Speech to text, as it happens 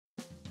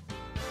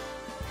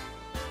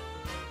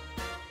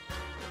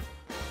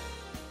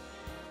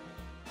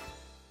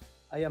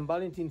I am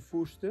Valentin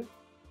Fuster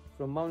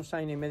from Mount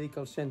Sinai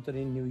Medical Center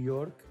in New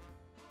York.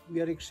 We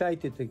are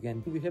excited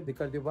again. We have the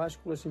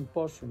Cardiovascular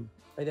Symposium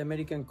by the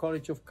American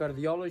College of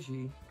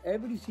Cardiology.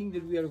 Everything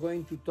that we are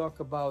going to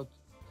talk about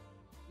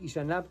is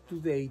an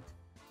up-to-date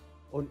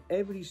on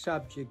every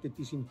subject that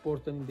is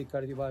important in the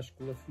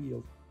cardiovascular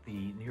field.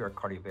 The New York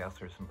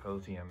Cardiovascular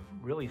Symposium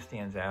really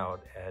stands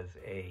out as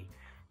a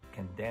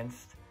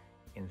condensed,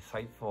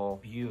 insightful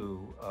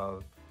view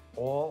of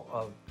all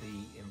of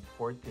the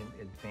important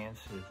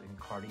advances in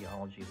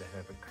cardiology that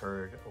have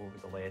occurred over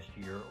the last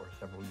year or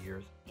several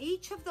years.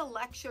 Each of the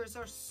lectures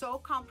are so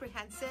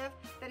comprehensive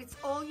that it's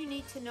all you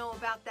need to know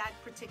about that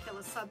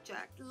particular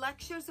subject.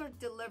 Lectures are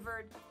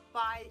delivered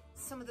by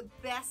some of the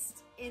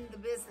best in the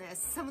business,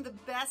 some of the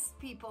best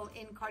people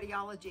in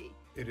cardiology.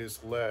 It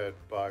is led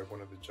by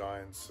one of the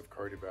giants of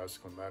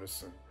cardiovascular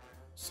medicine,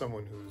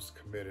 someone who's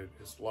committed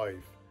his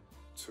life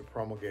to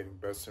promulgating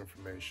best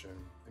information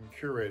and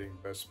curating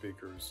best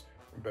speakers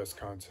and best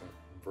content,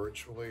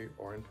 virtually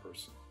or in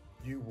person.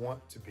 You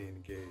want to be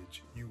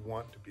engaged. You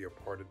want to be a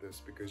part of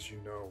this because you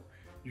know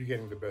you're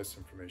getting the best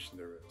information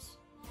there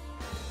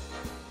is.